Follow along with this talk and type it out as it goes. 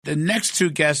The next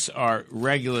two guests are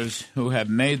regulars who have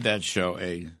made that show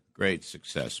a great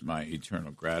success. My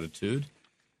eternal gratitude.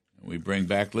 We bring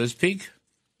back Liz Peek,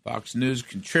 Fox News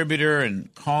contributor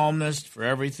and columnist for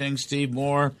everything. Steve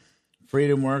Moore,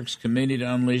 Freedom Works, Committee to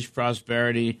Unleash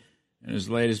Prosperity, and his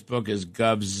latest book is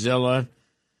Govzilla.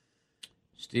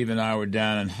 Steve and I were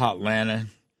down in Hotlanta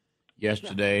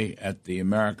yesterday at the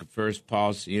America First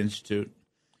Policy Institute.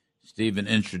 Stephen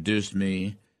introduced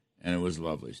me, and it was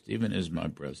lovely. Stephen is my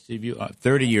brother. Steve, you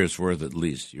 30 years worth at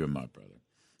least. You're my brother.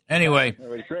 Anyway. It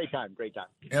was a great time.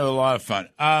 It was a lot of fun.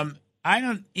 I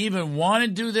don't even want to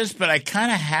do this, but I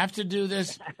kind of have to do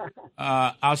this.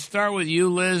 I'll start with you,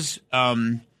 Liz.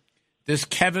 This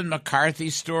Kevin McCarthy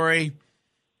story,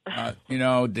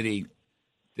 did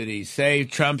he say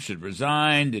Trump should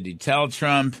resign? Did he tell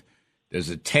Trump? There's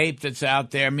a tape that's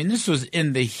out there. I mean, this was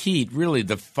in the heat, really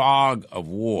the fog of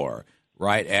war,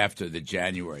 right after the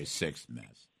January 6th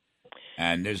mess.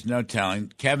 And there's no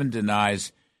telling. Kevin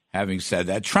denies having said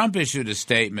that. Trump issued a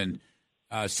statement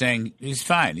saying he's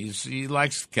fine. He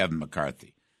likes Kevin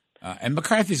McCarthy. And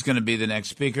McCarthy's going to be the next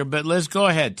speaker. But, Liz, go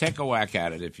ahead. Take a whack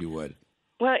at it, if you would.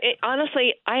 Well,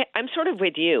 honestly, I'm sort of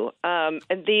with you.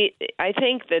 I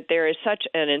think that there is such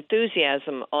an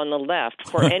enthusiasm on the left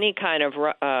for any kind of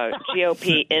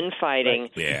GOP infighting.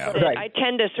 Yeah. That I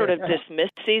tend to sort of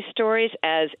dismiss these stories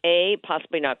as, A,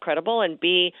 possibly not credible, and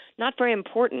B, not very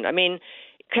important. I mean,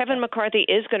 Kevin McCarthy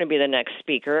is going to be the next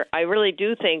speaker. I really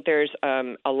do think there's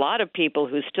a lot of people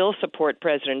who still support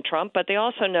President Trump, but they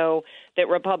also know that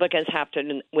Republicans have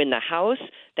to win the House.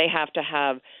 They have to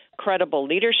have credible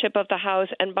leadership of the House.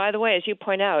 And by the way, as you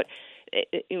point out,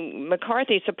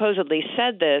 McCarthy supposedly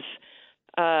said this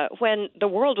when the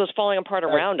world was falling apart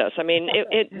around us. I mean,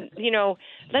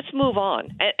 let's move on.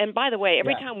 And by the way,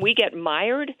 every time we get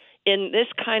mired in this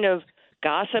kind of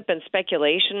gossip and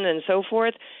speculation and so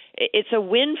forth, it's a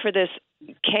win for this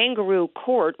kangaroo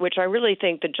court, which I really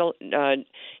think the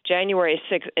January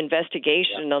 6th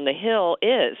investigation on the Hill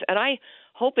is. And I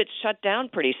hope it's shut down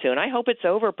pretty soon. I hope it's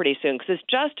over pretty soon because it's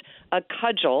just a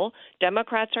cudgel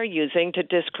Democrats are using to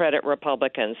discredit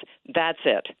Republicans. That's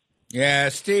it. Yeah,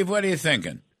 Steve, what are you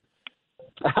thinking?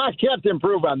 I have to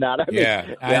improve on that.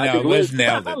 I know. Liz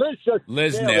nailed it.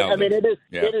 Liz nailed it. I mean, it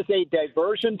is a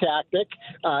diversion tactic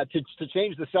to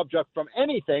change the subject from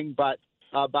anything but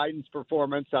Biden's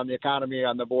performance on the economy,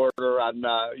 on the border, on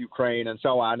Ukraine, and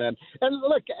so on. And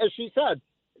look, as she said,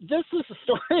 this is a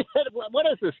story that, what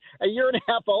is this, a year and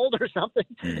a half old or something?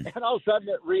 And all of a sudden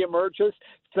it reemerges.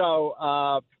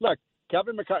 So, look,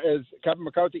 Kevin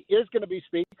McCarthy is going to be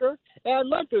speaker. And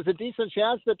look, there's a decent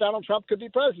chance that Donald Trump could be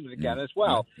president again as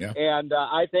well. Yeah. And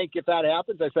I think if that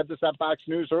happens, I said this on Fox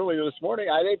News earlier this morning,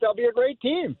 I think they'll be a great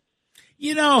team.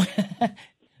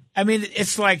 I mean,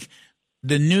 it's like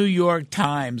the New York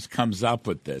Times comes up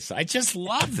with this. I just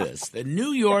love this. The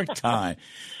New York Times.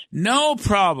 No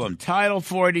problem. Title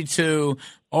 42,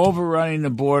 overrunning the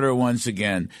border once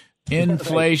again.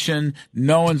 Inflation,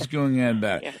 no one's doing anything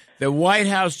about it. Yeah. The White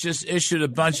House just issued a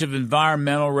bunch of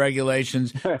environmental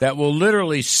regulations that will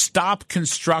literally stop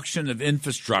construction of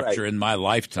infrastructure in my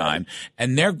lifetime,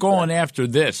 and they're going after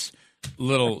this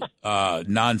little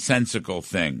nonsensical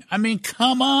thing. I mean,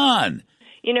 come on.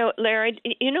 Larry,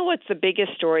 what's the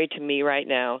biggest story to me right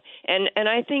now? And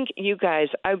I think you guys,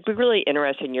 I'd be really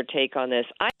interested in your take on this.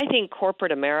 I think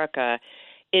corporate America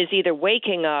is either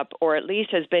waking up or at least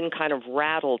has been kind of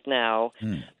rattled now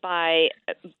by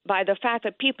the fact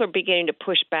that people are beginning to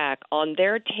push back on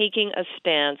their taking a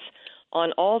stance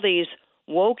on all these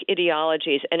woke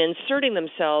ideologies and inserting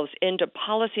themselves into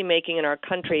policymaking in our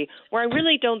country, where I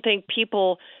really don't think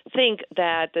people think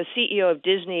that the CEO of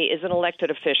Disney is an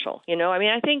elected official.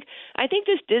 I think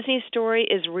this Disney story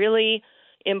is really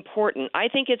important. I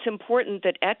think it's important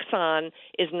that Exxon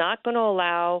is not going to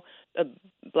allow the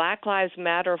Black Lives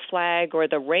Matter flag or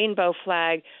the rainbow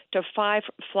flag to fly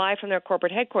from their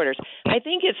corporate headquarters. I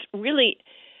think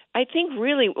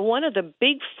really one of the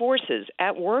big forces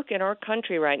at work in our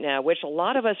country right now, which a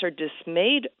lot of us are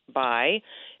dismayed by,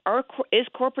 is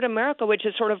corporate America, which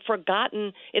has sort of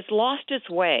forgotten, it's lost its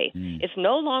way. It's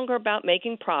no longer about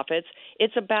making profits.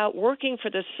 It's about working for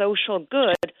the social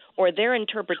good or their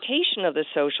interpretation of the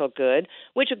social good,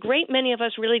 which a great many of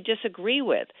us really disagree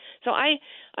with. So I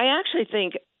actually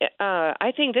think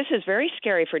this is very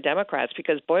scary for Democrats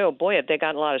because, boy, oh boy, have they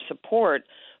gotten a lot of support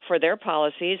for their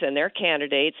policies and their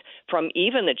candidates from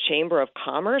even the Chamber of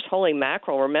Commerce. Holy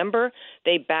mackerel. Remember,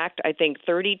 they backed, I think,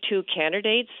 32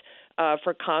 candidates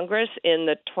for Congress in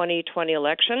the 2020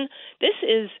 election. This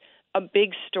is a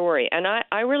big story. And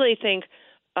I really think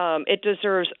it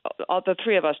deserves all the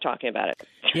three of us talking about it.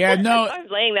 Yeah, no. I'm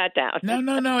laying that down.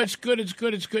 No. It's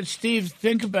good. Steve,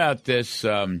 think about this.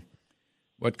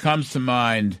 What comes to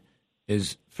mind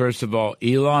is, first of all,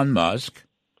 Elon Musk.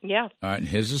 Yeah. And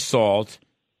his assault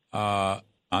on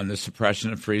the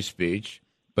suppression of free speech.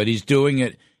 But he's doing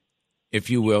it, if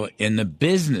you will, in the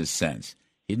business sense.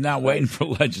 He's not waiting for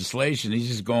legislation. He's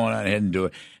just going on ahead and do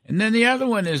it. And then the other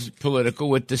one is political,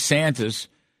 with DeSantis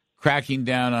cracking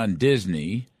down on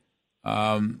Disney.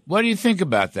 What do you think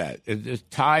about that? The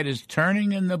tide is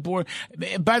turning in the board.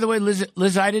 By the way,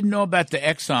 Liz, I didn't know about the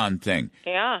Exxon thing.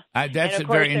 Yeah. That's and of a course,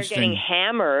 very they're interesting. getting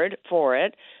hammered for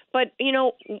it. But,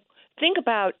 think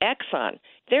about Exxon.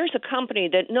 There's a company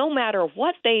that no matter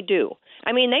what they do,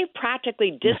 I mean, they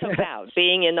practically disavowed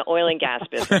being in the oil and gas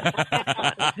business to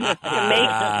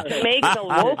make the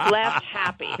woke left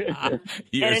happy.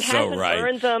 You're and it so hasn't right.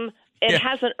 earned them. It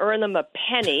hasn't earned them a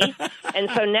penny, and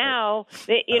so now,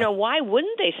 why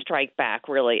wouldn't they strike back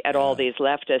really at all these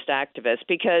leftist activists?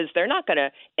 Because they're not going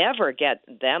to ever get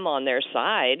them on their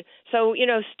side. So,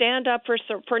 stand up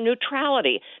for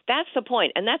neutrality. That's the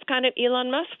point, and that's kind of Elon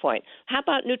Musk's point. How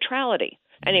about neutrality?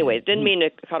 Anyway, didn't mean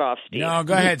to cut off Steve. No,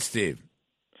 go ahead, Steve.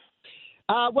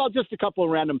 Well, just a couple of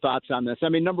random thoughts on this. I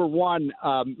mean, number one,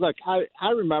 look, I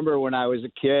remember when I was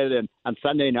a kid, and on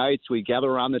Sunday nights we gather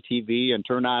around the TV and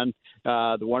turn on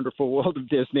The Wonderful World of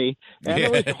Disney, and it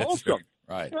was wholesome.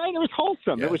 Right. It was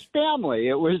wholesome. Yes. It was family.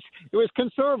 It was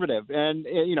conservative, and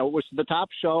it was the top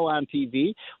show on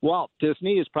TV. Walt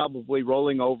Disney is probably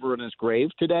rolling over in his grave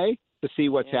today to see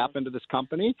what's happened to this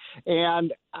company,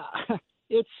 and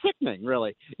it's sickening,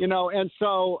 really, and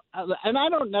so, and I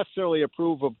don't necessarily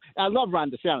approve of, I love Ron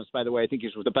DeSantis, by the way. I think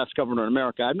he's the best governor in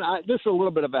America. This is a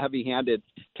little bit of a heavy-handed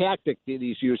tactic that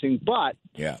he's using, but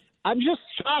I'm just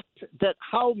shocked that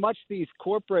how much these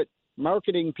corporate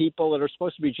marketing people that are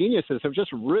supposed to be geniuses have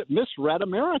just misread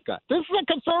America. This is a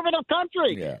conservative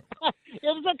country. Yeah. It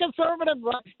is a conservative,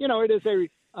 it is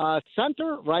a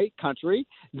center-right country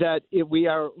that we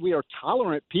are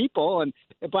tolerant people,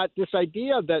 but this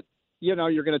idea that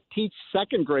you're going to teach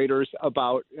second graders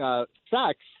about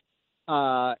sex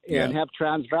and have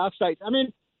transvestites. I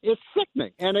mean, it's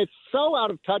sickening, and it's so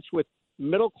out of touch with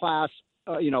middle class,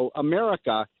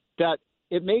 America, that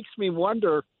it makes me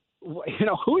wonder,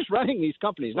 who's running these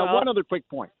companies. Now, one other quick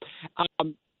point.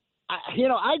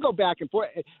 I go back and forth.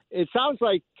 It sounds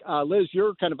like, Liz,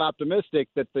 you're kind of optimistic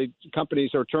that the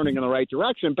companies are turning in the right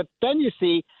direction. But then you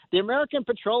see the American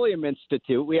Petroleum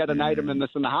Institute. We had an item in the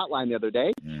hotline the other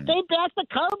day. They backed the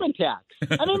carbon tax.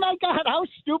 I mean, my God, how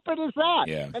stupid is that?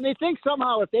 Yeah. And they think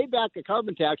somehow if they back a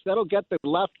carbon tax, that'll get the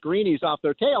left greenies off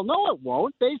their tail. No, it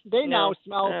won't. They now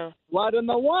smell blood in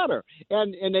the water.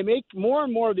 And they make more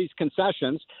and more of these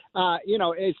concessions.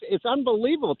 It's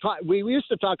unbelievable. We used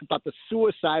to talk about the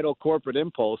suicidal corporate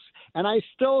impulse, and I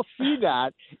still see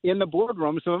that in the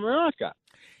boardrooms of America.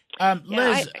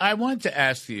 Liz, I want to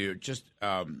ask you just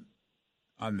on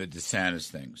the DeSantis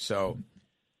thing. So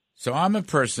I'm a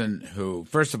person who,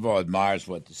 first of all, admires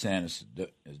what DeSantis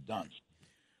has done.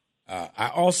 I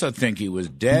also think he was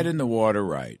dead in the water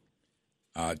right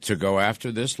to go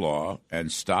after this law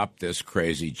and stop this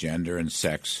crazy gender and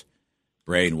sex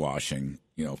brainwashing,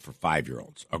 for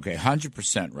 5-year-olds. Okay,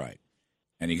 100% right.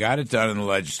 And he got it done in the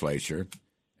legislature,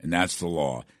 and that's the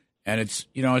law. And it's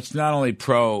not only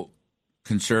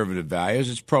pro-conservative values,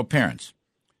 it's pro-parents.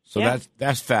 So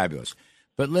that's fabulous.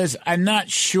 But, Liz, I'm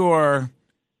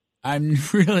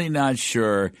really not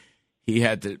sure he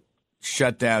had to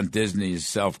shut down Disney's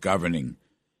self-governing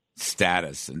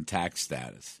status and tax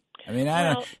status. I mean,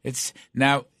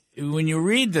 now, when you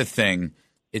read the thing,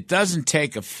 it doesn't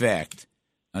take effect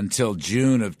until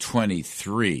June of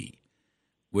 23.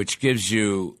 Which gives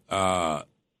you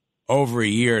over a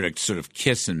year to sort of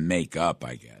kiss and make up,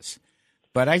 I guess.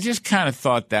 But I just kind of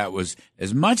thought that was,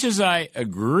 as much as I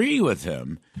agree with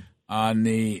him on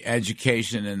the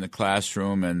education in the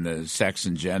classroom and the sex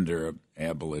and gender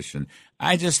abolition,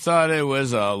 I just thought it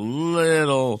was a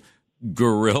little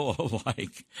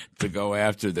guerrilla-like to go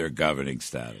after their governing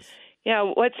status. Yeah,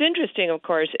 what's interesting, of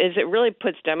course, is it really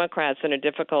puts Democrats in a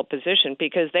difficult position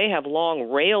because they have long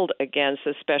railed against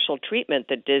the special treatment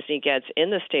that Disney gets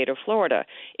in the state of Florida.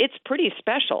 It's pretty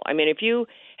special. I mean, if you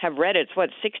have read it,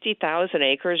 it's 60,000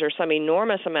 acres or some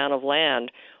enormous amount of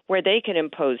land where they can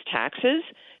impose taxes.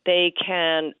 They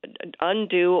can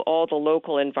undo all the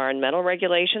local environmental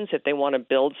regulations if they want to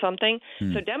build something.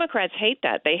 So Democrats hate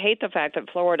that. They hate the fact that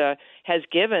Florida has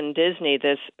given Disney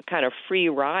this kind of free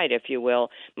ride, if you will.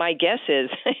 My guess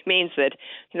is it means that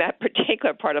that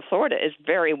particular part of Florida is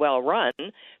very well run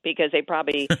because they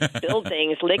probably build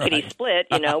things lickety-split,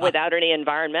 without any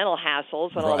environmental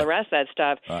hassles and all the rest of that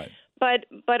stuff. Right.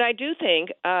 But I do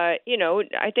think, I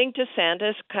think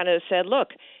DeSantis kind of said, look,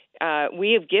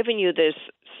 we have given you this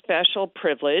special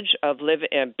privilege of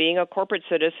being a corporate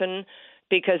citizen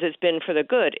because it's been for the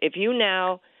good. If you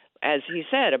now, as he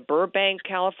said, a Burbank,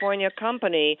 California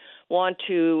company want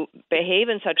to behave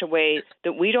in such a way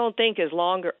that we don't think is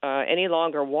any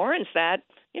longer warrants that,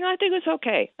 I think it's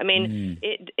okay. I mean,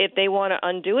 if they want to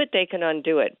undo it, they can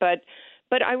undo it. But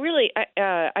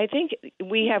I think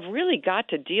we have really got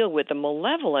to deal with the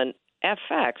malevolent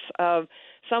effects of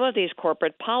some of these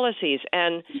corporate policies.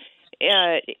 And,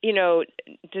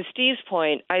 to Steve's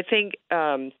point, I think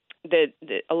that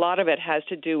a lot of it has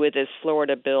to do with this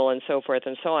Florida bill and so forth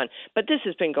and so on. But this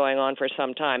has been going on for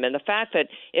some time. And the fact that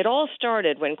it all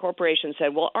started when corporations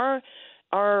said, well, our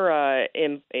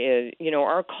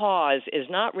cause is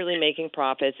not really making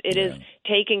profits. It is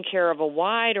taking care of a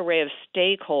wide array of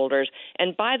stakeholders.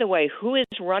 And by the way, who is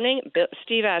running?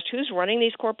 Steve asked, who's running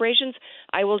these corporations?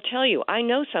 I will tell you, I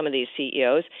know some of these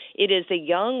CEOs. It is the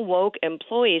young, woke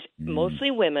employees, mostly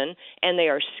women, and they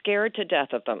are scared to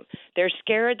death of them. They're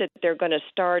scared that they're going to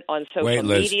start on social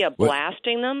media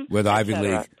blasting them. With Ivy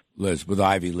League. Liz, with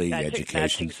Ivy League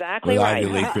education, that's exactly with right.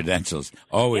 Ivy League credentials,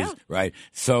 always right.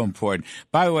 So important.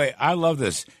 By the way, I love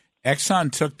this.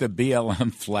 Exxon took the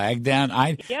BLM flag down.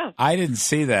 I didn't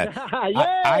see that.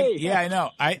 I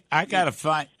know. I gotta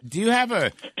find. Do you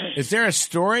have is there a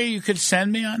story you could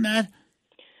send me on that?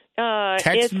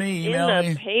 Text me, email me. It's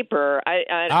in the paper.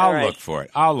 I'll look for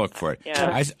it. I'll look for it.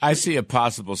 Yeah. I see a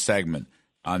possible segment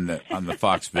on the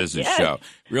Fox Business show.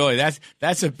 Really,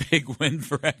 that's a big win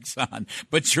for Exxon.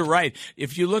 But you're right.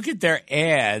 If you look at their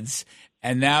ads,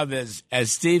 and now there's,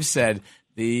 as Steve said,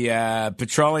 the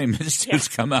Petroleum Institute's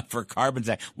come up for carbon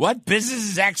tax. What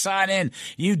business is Exxon in?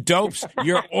 You dopes,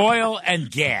 you're oil and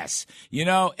gas.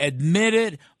 Admit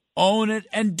it, own it,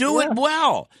 and do it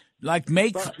well. Like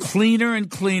make cleaner and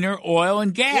cleaner oil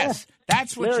and gas.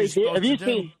 That's what you're supposed to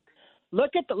do.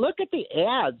 Look at the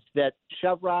ads that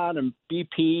Chevron and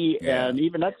BP and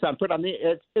even Exxon put on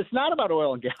it's not about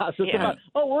oil and gas. It's about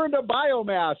we're into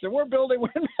biomass and we're building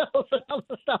windmills and all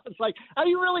this stuff. It's like, are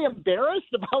you really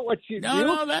embarrassed about what you do?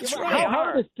 No, that's right. How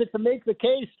hard is it to make the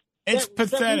case? It's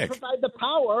pathetic. That we provide the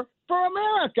power for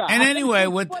America. And anyway,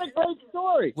 what a great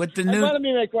story. With the new, let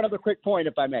me make one other quick point,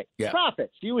 if I may. Yeah.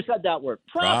 Profits. You said that word.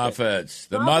 Profits.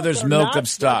 The mother's milk of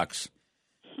stocks.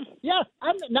 Yeah,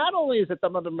 not only is it the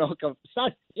mother milk of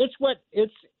stocks, it's with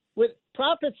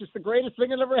profits. It's the greatest thing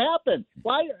that ever happened.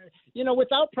 Why,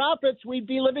 without profits, we'd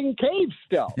be living in caves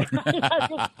still. This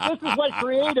is what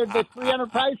created the free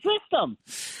enterprise system.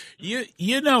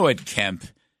 You know what Kemp?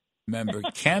 Remember,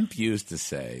 Kemp used to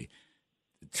say,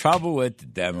 the trouble with the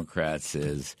Democrats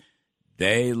is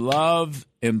they love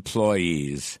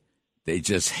employees. They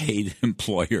just hate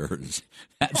employers.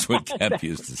 That's what Kemp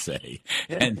used to say.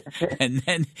 And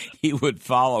then he would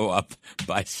follow up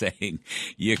by saying,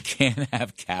 you can't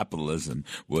have capitalism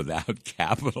without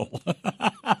capital.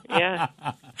 Yeah.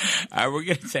 All right, we're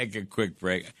going to take a quick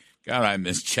break. God, I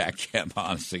miss Jack Kemp,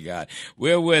 honest to God.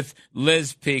 We're with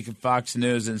Liz Peek of Fox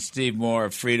News and Steve Moore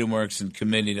of FreedomWorks and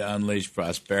Committee to Unleash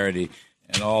Prosperity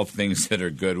and all things that are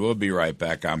good. We'll be right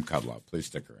back. I'm Kudlow. Please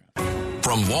stick around.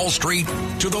 From Wall Street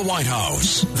to the White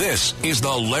House, this is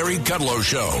the Larry Kudlow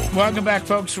Show. Welcome back,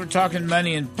 folks. We're talking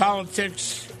money and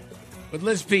politics with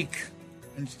Liz Peek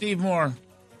and Steve Moore,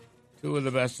 two of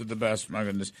the best. My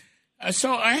goodness.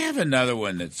 So I have another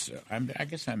one that's, I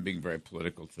guess I'm being very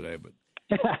political today, but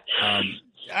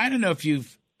I don't know if you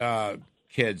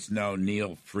kids know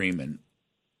Neil Freeman,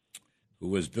 who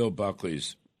was Bill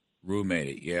Buckley's roommate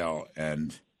at Yale,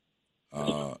 and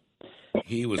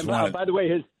he was one. By the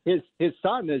way, his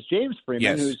son is James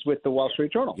Freeman, who's with the Wall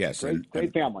Street Journal. Yes,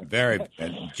 great family.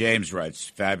 And James writes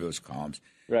fabulous columns.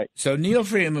 Right. So Neil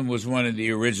Freeman was one of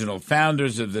the original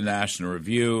founders of the National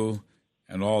Review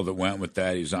and all that went with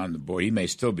that. He's on the board. He may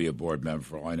still be a board member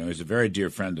for all I know. He's a very dear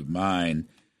friend of mine.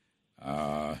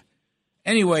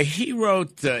 Anyway, he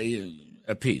wrote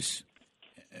a piece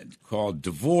called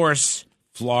Divorce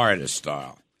Florida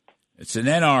Style. It's an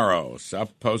NRO, so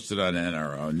I've posted on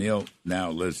NRO. Neil now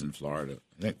lives in Florida,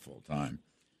 I think full-time.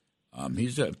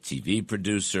 He's a TV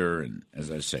producer and,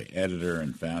 as I say, editor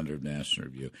and founder of National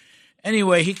Review.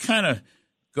 Anyway, he kind of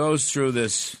goes through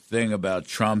this thing about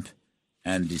Trump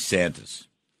and DeSantis.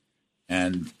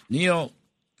 And Neil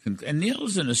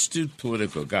is an astute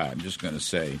political guy, I'm just going to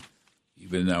say,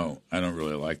 even though I don't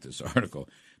really like this article.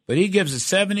 But he gives a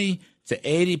 70 to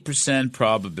 80%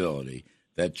 probability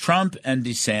that Trump and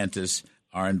DeSantis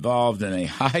are involved in a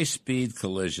high-speed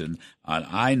collision on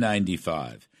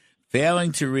I-95.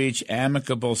 Failing to reach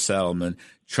amicable settlement,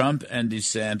 Trump and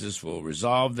DeSantis will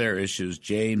resolve their issues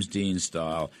James Dean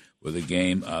style with a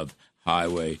game of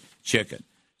highway chicken.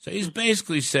 So he's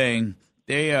basically saying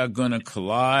they are going to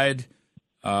collide.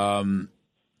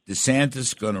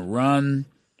 DeSantis going to run.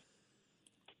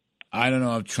 I don't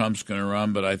know if Trump's going to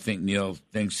run, but I think Neil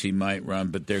thinks he might run,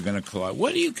 but they're going to collide.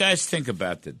 What do you guys think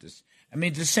about this? I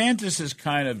mean, DeSantis has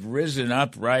kind of risen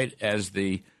up, right, as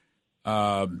the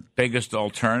biggest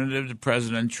alternative to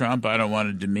President Trump. I don't want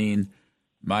to demean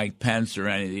Mike Pence or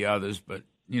any of the others, but,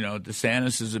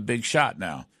 DeSantis is a big shot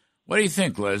now. What do you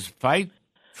think, Liz? Fight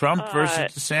Trump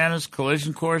versus DeSantis,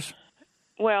 collision course?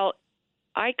 Well,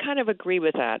 I kind of agree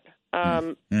with that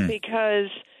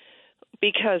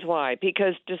because why?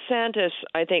 Because DeSantis,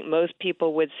 I think most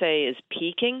people would say, is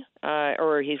peaking,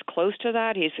 or he's close to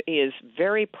that. He is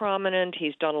very prominent.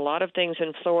 He's done a lot of things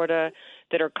in Florida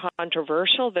that are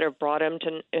controversial, that have brought him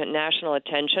to national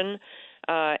attention,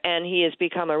 and he has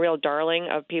become a real darling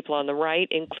of people on the right,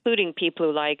 including people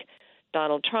who like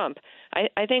Donald Trump.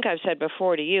 I think I've said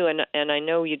before to you, and I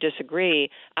know you disagree,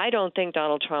 I don't think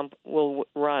Donald Trump will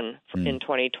run in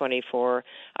 2024.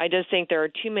 I just think there are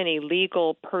too many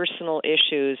legal, personal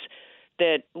issues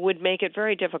that would make it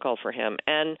very difficult for him.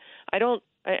 And I don't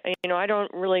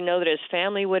really know that his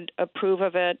family would approve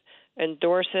of it,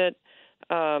 endorse it.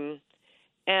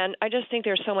 And I just think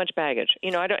there's so much baggage.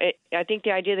 I think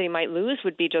the idea that he might lose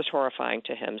would be just horrifying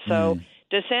to him. So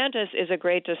DeSantis is a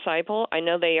great disciple. I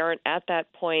know they aren't at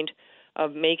that point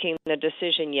of making the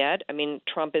decision yet. I mean,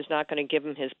 Trump is not going to give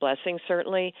him his blessing,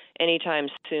 certainly, anytime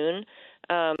soon.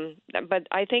 But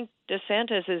I think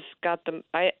DeSantis has got the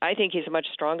 – I think he's a much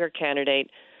stronger candidate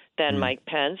than Mike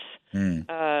Pence.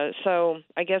 So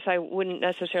I guess I wouldn't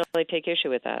necessarily take issue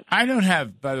with that. I don't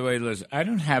have – by the way, Liz, I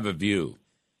don't have a view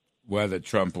whether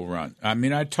Trump will run. I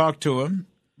mean, I talk to him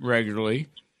regularly,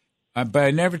 but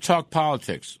I never talk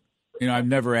politics. I've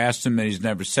never asked him, and he's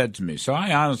never said to me. So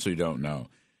I honestly don't know.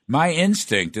 My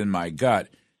instinct in my gut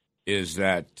is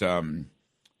that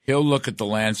he'll look at the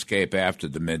landscape after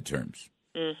the midterms.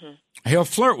 Mm-hmm. He'll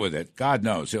flirt with it. God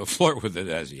knows. He'll flirt with it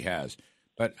as he has.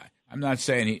 But I'm not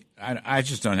saying I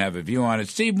just don't have a view on it.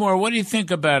 Steve Moore, what do you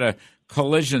think about a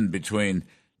collision between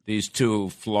these two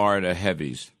Florida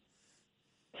heavies?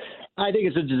 I think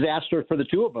it's a disaster for the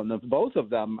two of them. Both of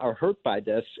them are hurt by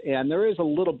this, and there is a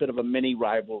little bit of a mini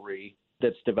rivalry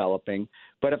that's developing.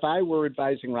 But if I were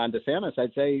advising Ron DeSantis,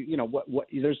 I'd say,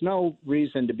 there's no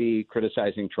reason to be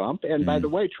criticizing Trump. And by the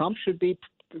way, Trump should be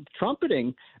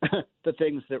trumpeting the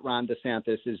things that Ron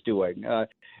DeSantis is doing,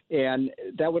 and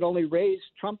that would only raise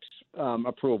Trump's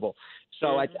approval.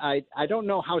 So I don't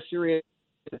know how serious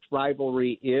this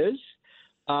rivalry is.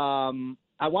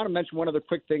 I want to mention one other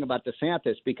quick thing about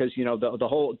DeSantis because, the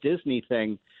whole Disney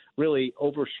thing really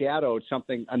overshadowed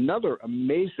another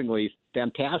amazingly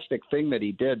fantastic thing that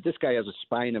he did. This guy has a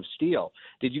spine of steel.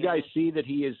 Did you guys see that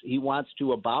he wants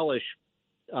to abolish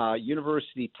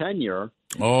university tenure?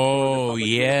 Oh,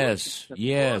 yes,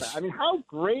 yes. I mean, how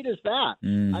great is that?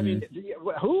 Mm-hmm. I mean,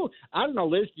 I don't know,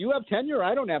 Liz, do you have tenure?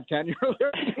 I don't have tenure.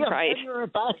 Right.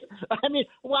 I mean,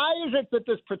 why is it that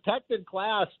this protected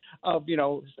class of,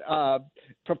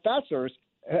 professors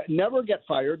never get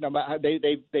fired?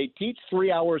 They teach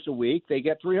 3 hours a week. They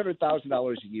get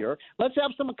 $300,000 a year. Let's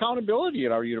have some accountability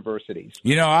at our universities.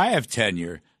 I have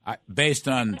tenure based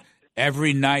on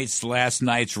every last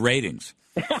night's ratings.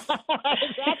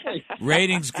 Exactly.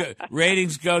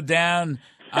 Ratings go down.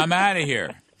 I'm out of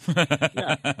here.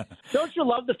 Yeah. Don't you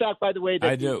love the fact, by the way, that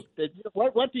I do.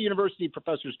 What do university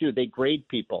professors do? They grade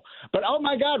people. But, oh,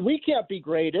 my God, we can't be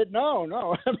graded.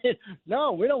 No. I mean,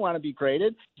 no, we don't want to be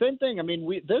graded. Same thing. I mean,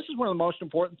 this is one of the most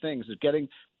important things is getting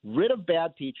rid of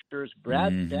bad teachers,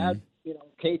 bad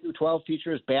K through 12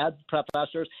 teachers, bad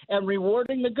professors, and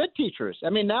rewarding the good teachers.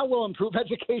 I mean, that will improve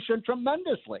education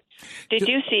tremendously. Did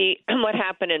you see what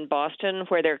happened in Boston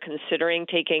where they're considering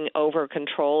taking over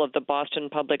control of the Boston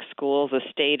public schools? The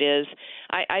state is.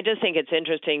 I just think it's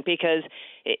interesting because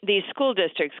these school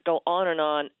districts go on and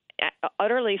on,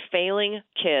 utterly failing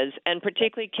kids, and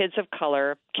particularly kids of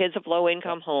color, kids of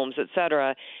low-income homes, et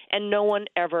cetera, and no one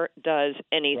ever does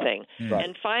anything. Right.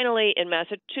 And finally, in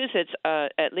Massachusetts,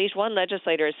 at least one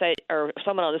legislator or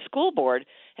someone on the school board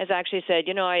has actually said,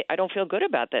 I don't feel good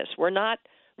about this. We're not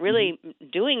really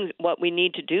doing what we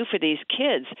need to do for these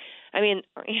kids. I mean,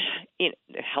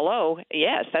 hello,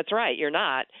 yes, that's right, you're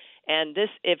not. And this,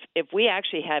 if we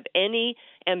actually have any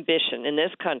ambition in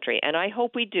this country, and I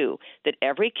hope we do, that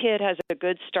every kid has a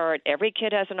good start, every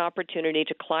kid has an opportunity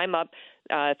to climb up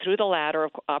through the ladder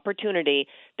of opportunity,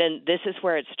 then this is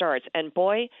where it starts. And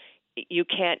boy, you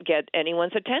can't get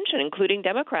anyone's attention, including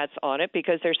Democrats, on it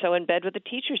because they're so in bed with the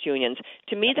teachers' unions.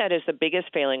 To me, that is the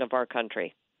biggest failing of our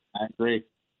country. I agree.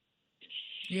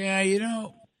 Yeah,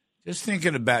 just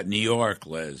thinking about New York,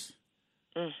 Liz.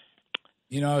 I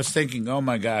was thinking, oh,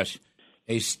 my gosh,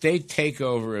 a state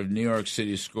takeover of New York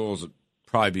City schools would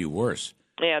probably be worse.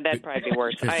 Yeah, that'd probably be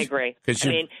worse. I agree. Because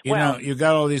you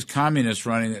got all these communists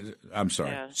running. I'm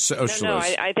sorry, socialists. No,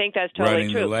 I think that's totally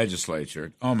running true. The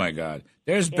legislature. Oh my God,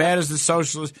 they're as bad as the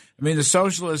socialists. I mean, the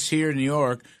socialists here in New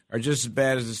York are just as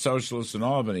bad as the socialists in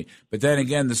Albany. But then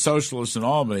again, the socialists in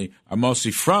Albany are mostly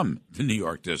from the New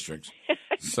York districts,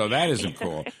 so that isn't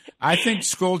cool. I think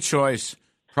school choice,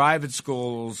 private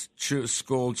schools,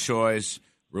 school choice,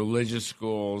 religious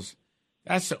schools.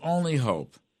 That's the only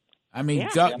hope. I mean,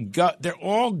 they're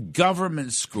all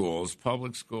government schools,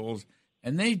 public schools,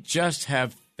 and they just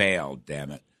have failed,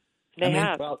 damn it. They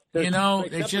have. Well, they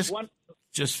I'm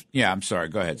sorry.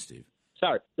 Go ahead, Steve.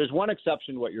 Sorry. There's one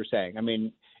exception to what you're saying. I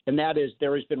mean, and that is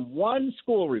there has been one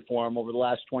school reform over the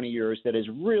last 20 years that has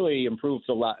really improved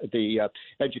the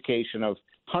education of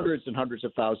hundreds and hundreds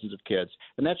of thousands of kids,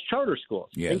 and that's charter schools.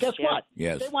 Yes. And guess what?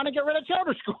 Yes. They want to get rid of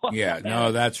charter schools. Yeah,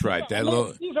 no, that's right. These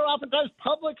are oftentimes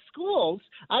public schools.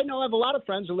 I have a lot of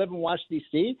friends who live in Washington,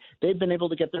 D.C. They've been able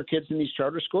to get their kids in these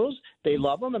charter schools. They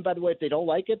love them, and by the way, if they don't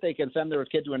like it, they can send their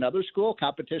kid to another school.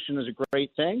 Competition is a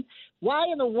great thing. Why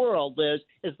in the world, Liz,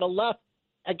 is the left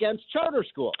against charter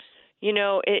schools?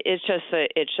 It's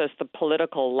just the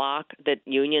political lock that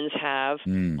unions have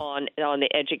on the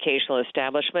educational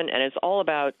establishment, and it's all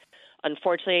about,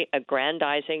 unfortunately,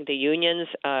 aggrandizing the unions,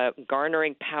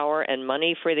 garnering power and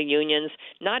money for the unions.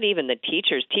 Not even the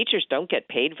teachers. Teachers don't get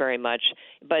paid very much,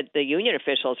 but the union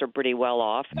officials are pretty well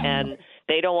off, and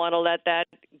they don't want to let that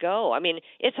go. I mean,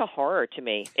 it's a horror to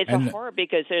me. It's a horror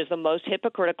because it is the most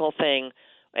hypocritical thing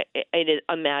it is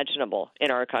imaginable in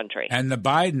our country. And the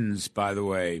Bidens, by the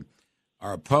way,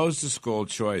 are opposed to school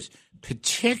choice,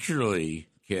 particularly,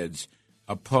 kids,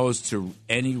 opposed to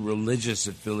any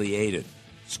religious-affiliated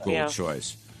school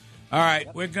choice. All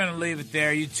right, we're going to leave it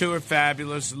there. You two are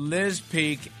fabulous. Liz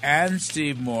Peek and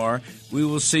Steve Moore. We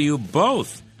will see you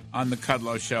both on the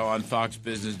Kudlow Show on Fox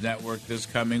Business Network this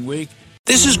coming week.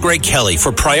 This is Greg Kelly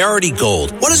for Priority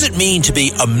Gold. What does it mean to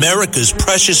be America's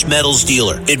precious metals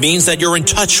dealer? It means that you're in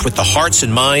touch with the hearts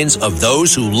and minds of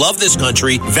those who love this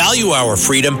country, value our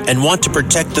freedom, and want to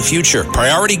protect the future.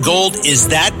 Priority Gold is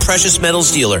that precious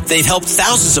metals dealer. They've helped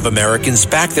thousands of Americans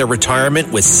back their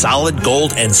retirement with solid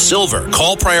gold and silver.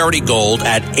 Call Priority Gold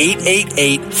at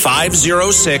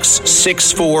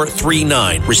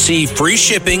 888-506-6439. Receive free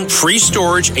shipping, free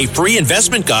storage, a free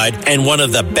investment guide, and one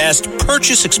of the best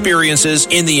purchase experiences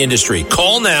in the industry.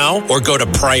 Call now or go to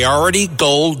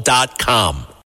PriorityGold.com.